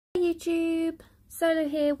YouTube, Solo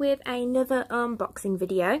here with another unboxing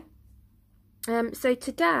video. So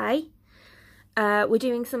today we're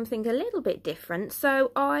doing something a little bit different.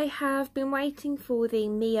 So I have been waiting for the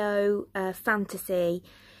Mio Fantasy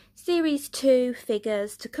Series 2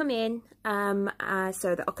 figures to come in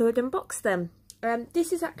so that I could unbox them.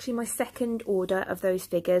 This is actually my second order of those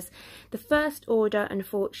figures. The first order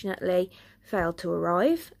unfortunately failed to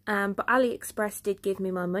arrive, but AliExpress did give me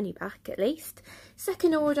my money back at least.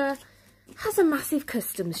 Second order has a massive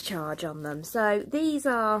customs charge on them. So these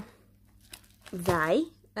are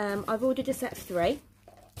I've ordered a set of 3,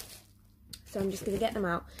 so I'm just going to get them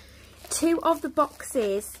out. 2 of the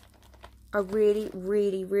boxes are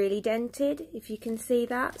really dented, if you can see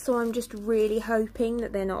that, so I'm just really hoping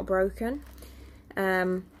that they're not broken,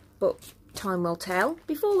 but time will tell.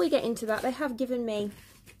 Before we get into that, they have given me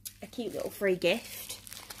a cute little free gift.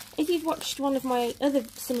 If you've watched some of my other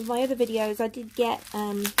videos, I did get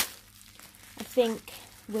I think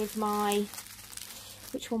with my,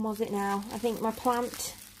 which one was it now? I think my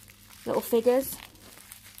plant little figures,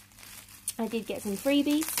 I did get some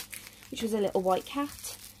freebies, which was a little white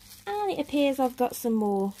cat, and it appears I've got some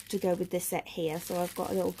more to go with this set here. So I've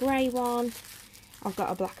got a little grey one, I've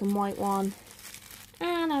got a black and white one,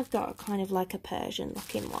 and I've got kind of like a Persian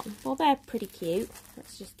looking one. Well, they're pretty cute.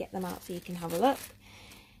 Let's just get them out so you can have a look.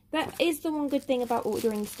 That is the one good thing about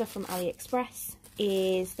ordering stuff from AliExpress,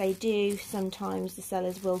 is they do sometimes, the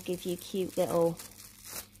sellers will give you cute little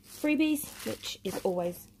freebies, which is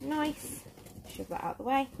always nice. Shove that out of the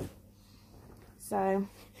way. So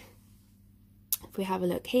if we have a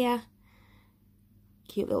look here,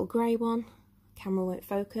 cute little grey one. Camera won't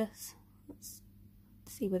focus. Let's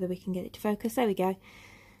see whether we can get it to focus. There we go.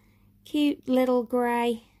 Cute little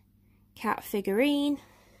grey cat figurine.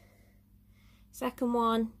 Second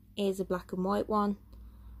one is a black and white one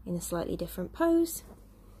in a slightly different pose.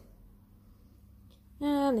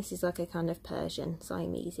 And this is like a kind of Persian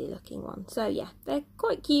Siamese looking one. So yeah, they're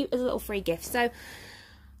quite cute as a little free gift. So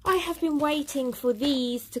I have been waiting for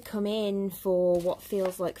these to come in for what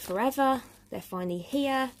feels like forever. They're finally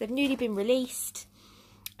here. They've newly been released,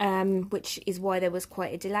 which is why there was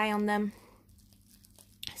quite a delay on them.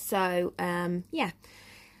 So yeah.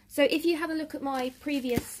 So if you have a look at my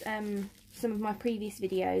previous, some of my previous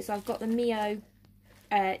videos, I've got the Mio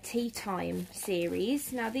Teatime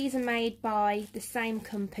Series. Now these are made by the same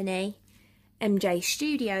company, MJ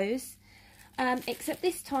Studios, except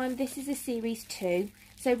this time this is a Series 2.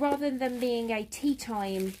 So rather than being a tea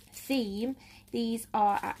time theme, these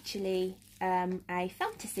are actually a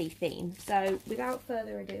fantasy theme. So without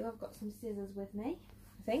further ado, I've got some scissors with me,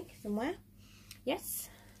 I think, somewhere. Yes.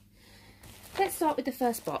 Let's start with the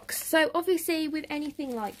first box. So obviously with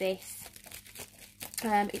anything like this,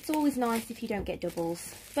 it's always nice if you don't get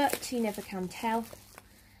doubles, but you never can tell.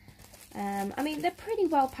 I mean, they're pretty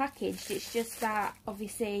well packaged. It's just that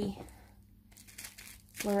obviously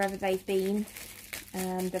wherever they've been,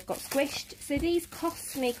 they've got squished. So these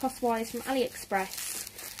cost-wise from AliExpress,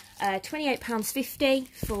 £28.50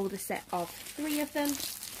 for the set of 3 of them.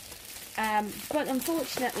 But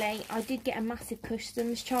unfortunately, I did get a massive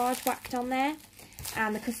customs charge whacked on there,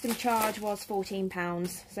 and the custom charge was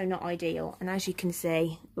 £14, so not ideal. And as you can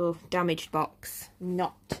see, oh, damaged box,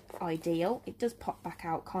 not ideal. It does pop back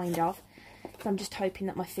out, kind of. So I'm just hoping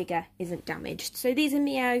that my figure isn't damaged. So these are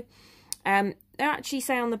Mio. They actually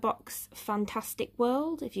say on the box, Fantastic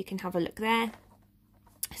World, if you can have a look there.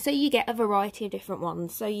 So you get a variety of different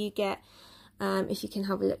ones. So you get, if you can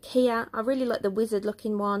have a look here, I really like the wizard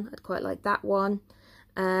looking one. I'd quite like that one.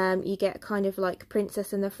 You get kind of like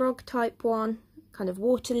Princess and the Frog type one, kind of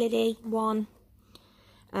water lily one.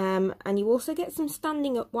 And you also get some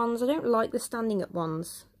standing up ones. I don't like the standing up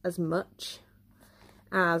ones as much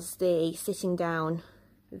as the sitting down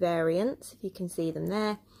variants, if you can see them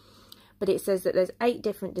there. But it says that there's 8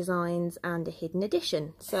 different designs and a hidden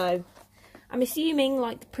edition. So I'm assuming,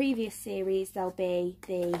 like the previous series, there'll be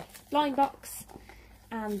the blind box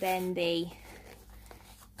and then the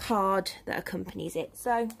card that accompanies it.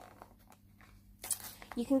 So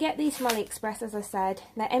you can get these from AliExpress, as I said.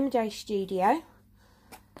 They're MJ Studio.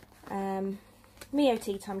 Mio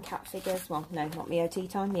Teatime cat figures. Well, no, not Mio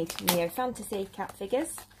Teatime, Mio Fantasy cat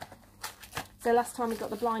figures. So last time we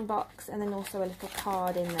got the blind box and then also a little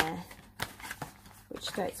card in there, which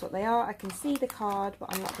states what they are. I can see the card,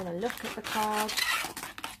 but I'm not going to look at the card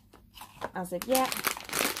as of yet.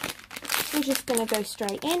 We're just going to go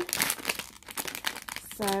straight in.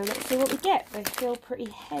 So let's see what we get. They feel pretty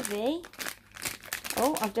heavy.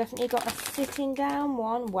 Oh, I've definitely got a sitting down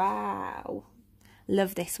one. Wow.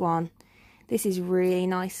 Love this one. This is really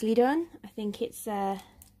nicely done. I think it's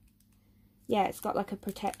yeah, it's got like a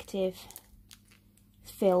protective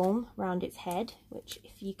film around its head, which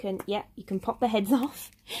if you can, yeah, you can pop the heads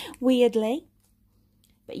off weirdly.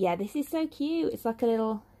 But yeah, this is so cute. It's like a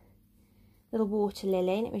little water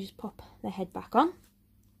lily, and it will just pop the head back on.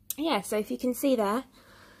 Yeah, so if you can see there,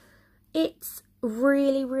 it's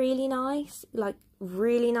really, really nice, like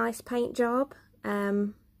really nice paint job.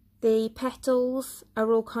 The petals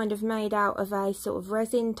are all kind of made out of a sort of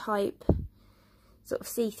resin type, sort of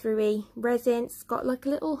see-through-y resin. It's got like a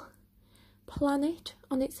little planet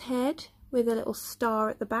on its head with a little star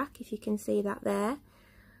at the back, if you can see that there.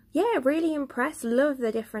 Yeah, really impressed. Love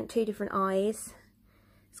the two different eyes.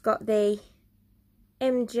 It's got the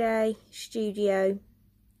MJ Studio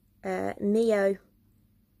Mio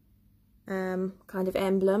kind of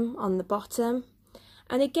emblem on the bottom.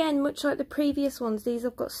 And again, much like the previous ones, these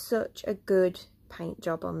have got such a good paint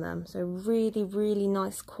job on them. So really, really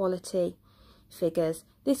nice quality figures.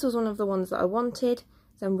 This was one of the ones that I wanted,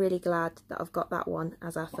 so I'm really glad that I've got that one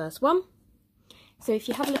as our first one. So if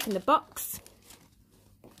you have a look in the box,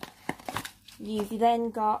 you've then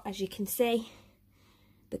got, as you can see,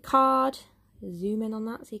 the card. Zoom in on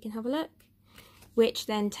that so you can have a look, which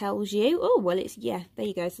then tells you, oh well, it's, yeah, there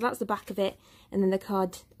you go. So that's the back of it, and then the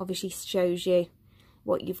card obviously shows you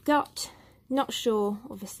what you've got. Not sure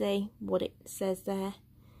obviously what it says there,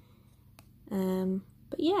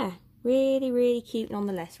 but yeah, really, really cute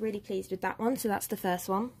nonetheless. Really pleased with that one. So that's the first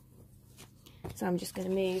one. So I'm just going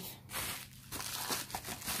to move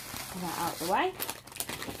that out of the way,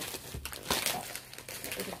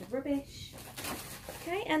 get rid of the rubbish.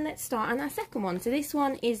 Okay, and let's start on our second one. So this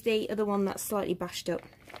one is the other one that's slightly bashed up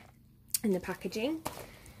in the packaging,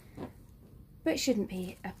 but it shouldn't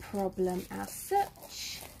be a problem as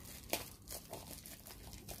such.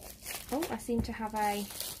 Oh, I seem to have a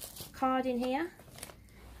card in here.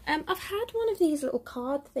 I've had one of these little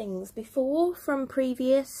card things before from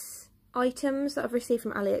previous items that I've received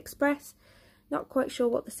from AliExpress. Not quite sure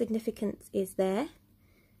what the significance is there,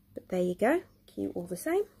 but there you go. Cute all the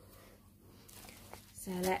same.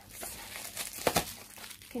 So let's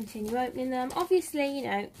continue opening them. Obviously, you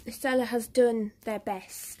know, the seller has done their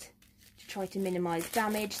best to try to minimise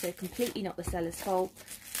damage, so completely not the seller's fault.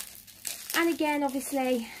 And again,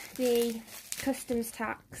 obviously, the customs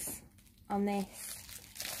tax on this,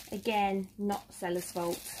 again, not seller's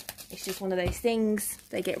fault. It's just one of those things,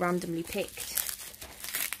 they get randomly picked.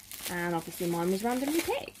 And obviously mine was randomly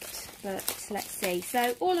picked. But let's see.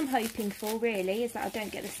 So all I'm hoping for really is that I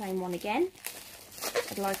don't get the same one again.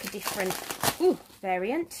 I'd like a different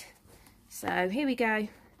variant. So here we go.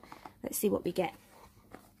 Let's see what we get.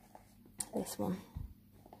 This one.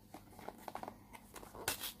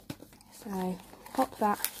 So pop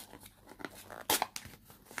that.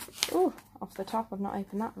 Oh, off the top. I've not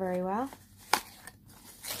opened that very well.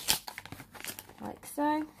 Like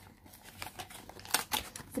so.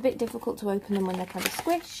 It's a bit difficult to open them when they're kind of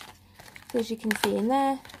squished. So as you can see in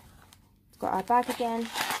there, it's got our bag again.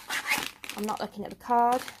 I'm not looking at the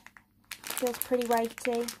card. Feels pretty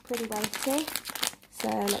weighty, So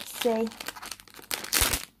let's see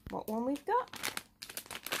what one we've got.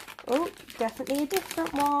 Oh, definitely a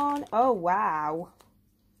different one. Oh, wow.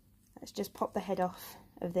 Let's just pop the head off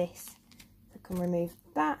of this. So I can remove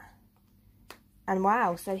that. And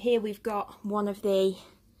wow, so here we've got one of the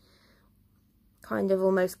kind of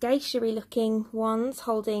almost geisha-y looking ones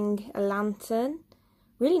holding a lantern.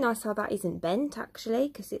 Really nice how that isn't bent actually,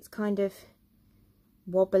 because it's kind of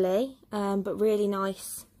wobbly, but really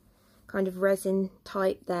nice kind of resin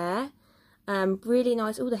type there. Really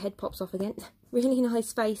nice. Oh, the head pops off again. Really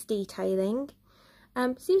nice face detailing.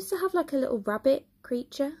 Seems to have like a little rabbit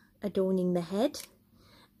creature adorning the head.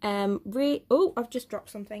 Oh, I've just dropped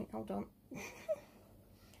something. Hold on.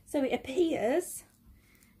 So it appears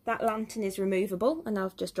that lantern is removable, and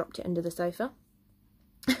I've just dropped it under the sofa.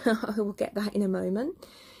 I will get that in a moment.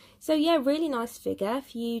 So yeah, really nice figure.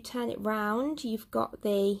 If you turn it round, you've got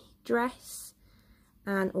the dress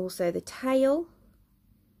and also the tail,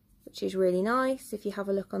 which is really nice. If you have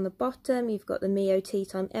a look on the bottom, you've got the Mio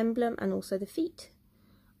Teatime emblem and also the feet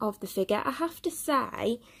of the figure. I have to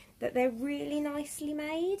say that they're really nicely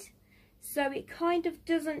made. So it kind of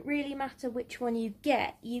doesn't really matter which one you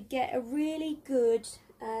get. You get a really good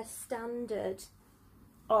standard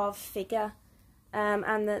of figure.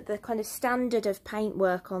 And the kind of standard of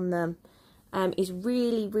paintwork on them is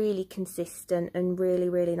really, really consistent and really,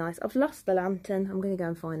 really nice. I've lost the lantern. I'm going to go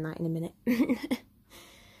and find that in a minute.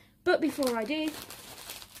 But before I do,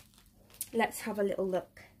 let's have a little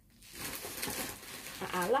look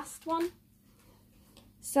at our last one.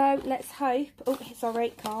 So let's hope. Oh, it's our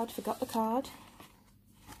rate card. Forgot the card.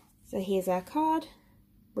 So here's our card.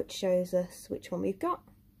 which shows us which one we've got.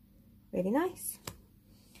 Really nice.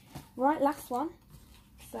 Right, last one.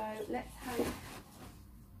 So let's hope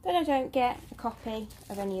that I don't get a copy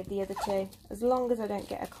of any of the other two. As long as I don't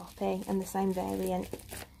get a copy and the same variant,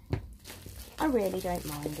 I really don't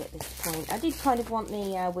mind at this point. I did kind of want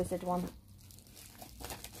the wizard one,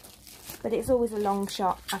 but it's always a long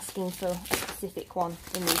shot asking for a specific one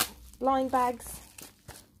in these blind bags.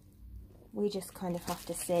 We just kind of have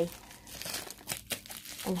to see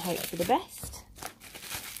and hope for the best.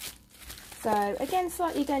 So again,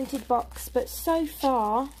 slightly dented box, but so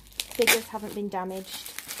far figures haven't been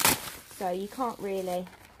damaged, so you can't really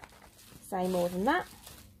say more than that.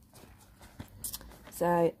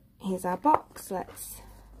 So here's our box. Let's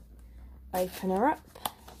open her up,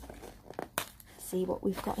 see what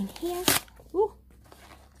we've got in here. Ooh,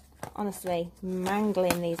 honestly,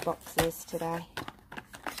 mangling these boxes today.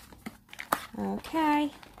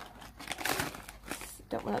 Okay,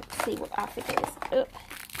 don't want to see what our figure is. Oh.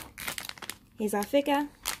 Here's our figure,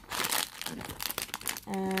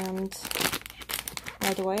 and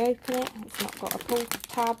where do I open it? It's not got a pull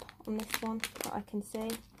tab on this one that I can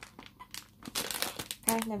see.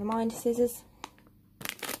 Okay, never mind, scissors.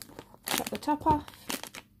 Cut the top off,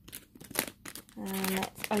 and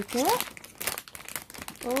let's open it up.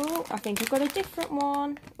 Oh, I think I've got a different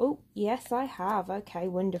one. Oh, yes I have. Okay,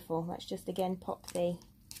 wonderful. Let's just again pop the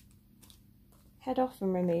head off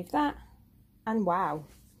and remove that. And wow.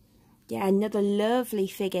 Yeah, another lovely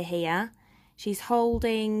figure here. She's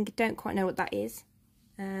holding, don't quite know what that is.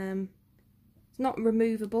 It's not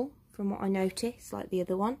removable from what I noticed, like the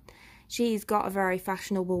other one. She's got a very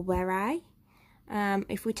fashionable beret.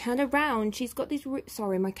 If we turn around, she's got these,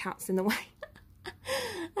 sorry, my cat's in the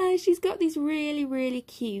way. She's got these really, really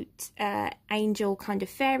cute angel kind of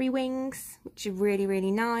fairy wings, which are really,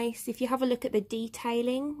 really nice. If you have a look at the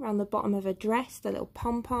detailing around the bottom of her dress, the little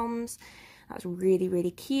pom-poms, that's really,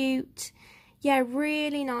 really cute. Yeah,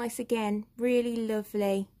 really nice again. Really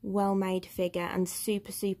lovely, well-made figure, and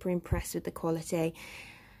super, super impressed with the quality.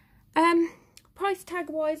 Price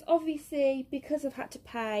tag-wise, obviously, because I've had to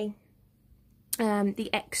pay the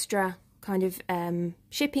extra kind of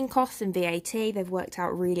shipping costs and VAT, they've worked out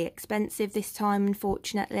really expensive this time,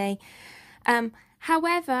 unfortunately.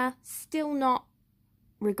 However, still not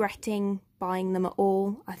regretting buying them at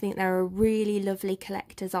all. I think they're a really lovely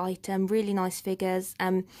collector's item, really nice figures.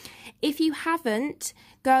 If you haven't,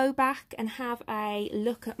 go back and have a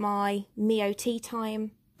look at my Mio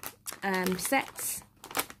Teatime sets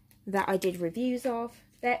that I did reviews of.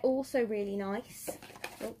 They're also really nice.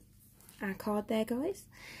 Oh, our card there, guys.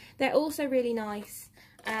 They're also really nice,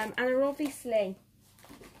 and are obviously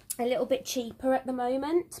a little bit cheaper at the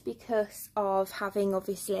moment because of having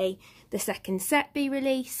obviously the second set be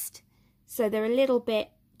released, so they're a little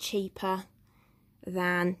bit cheaper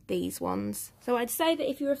than these ones. So I'd say that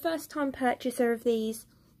if you're a first time purchaser of these,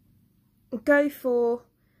 go for,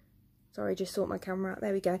 sorry, just sort my camera out,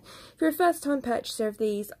 there we go. If you're a first time purchaser of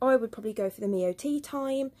these, I would probably go for the Mio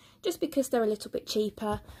Teatime, just because they're a little bit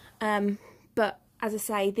cheaper, but as I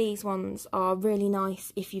say, these ones are really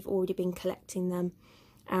nice if you've already been collecting them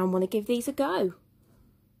and want to give these a go.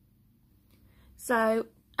 So,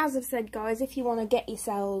 as I've said, guys, if you want to get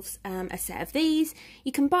yourselves a set of these,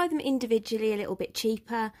 you can buy them individually a little bit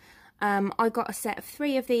cheaper. I got a set of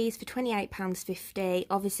 3 of these for £28.50.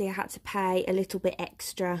 Obviously, I had to pay a little bit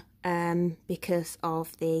extra because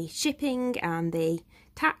of the shipping and the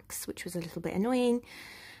tax, which was a little bit annoying.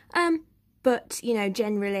 But, you know,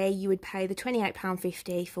 generally you would pay the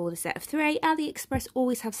 £28.50 for the set of 3. AliExpress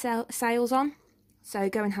always have sales on, so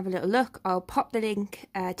go and have a little look. I'll pop the link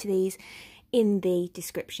to these in the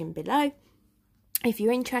description below if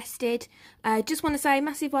you're interested. Just want to say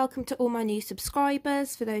massive welcome to all my new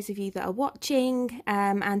subscribers, for those of you that are watching,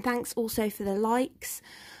 and thanks also for the likes.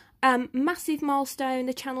 Massive milestone,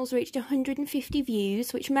 the channel's reached 150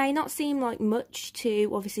 views, which may not seem like much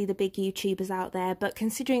to obviously the big YouTubers out there, but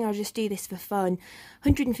considering I just do this for fun,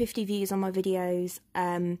 150 views on my videos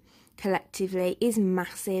collectively is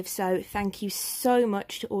massive. So thank you so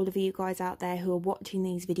much to all of you guys out there who are watching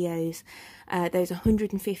these videos. Those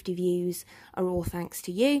 150 views are all thanks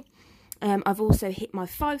to you. I've also hit my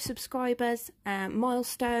 5 subscribers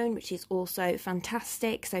milestone, which is also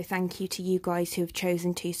fantastic. So thank you to you guys who have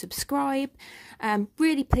chosen to subscribe.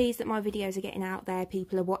 Really pleased that my videos are getting out there.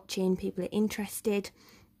 People are watching, people are interested.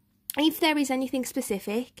 If there is anything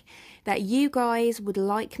specific that you guys would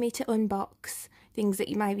like me to unbox, things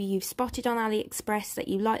that maybe you've spotted on AliExpress that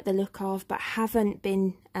you like the look of but haven't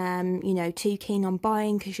been you know, too keen on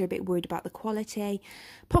buying because you're a bit worried about the quality,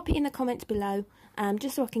 pop it in the comments below,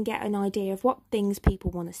 just so I can get an idea of what things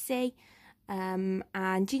people want to see.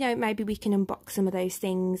 and you know, maybe we can unbox some of those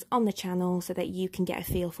things on the channel so that you can get a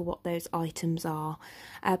feel for what those items are.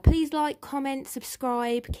 Please like, comment,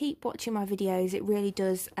 subscribe, keep watching my videos. It really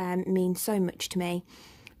does mean so much to me.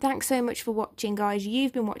 Thanks so much for watching, guys.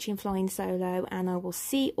 You've been watching Flying Solo, and I will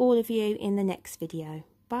see all of you in the next video.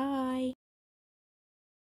 Bye.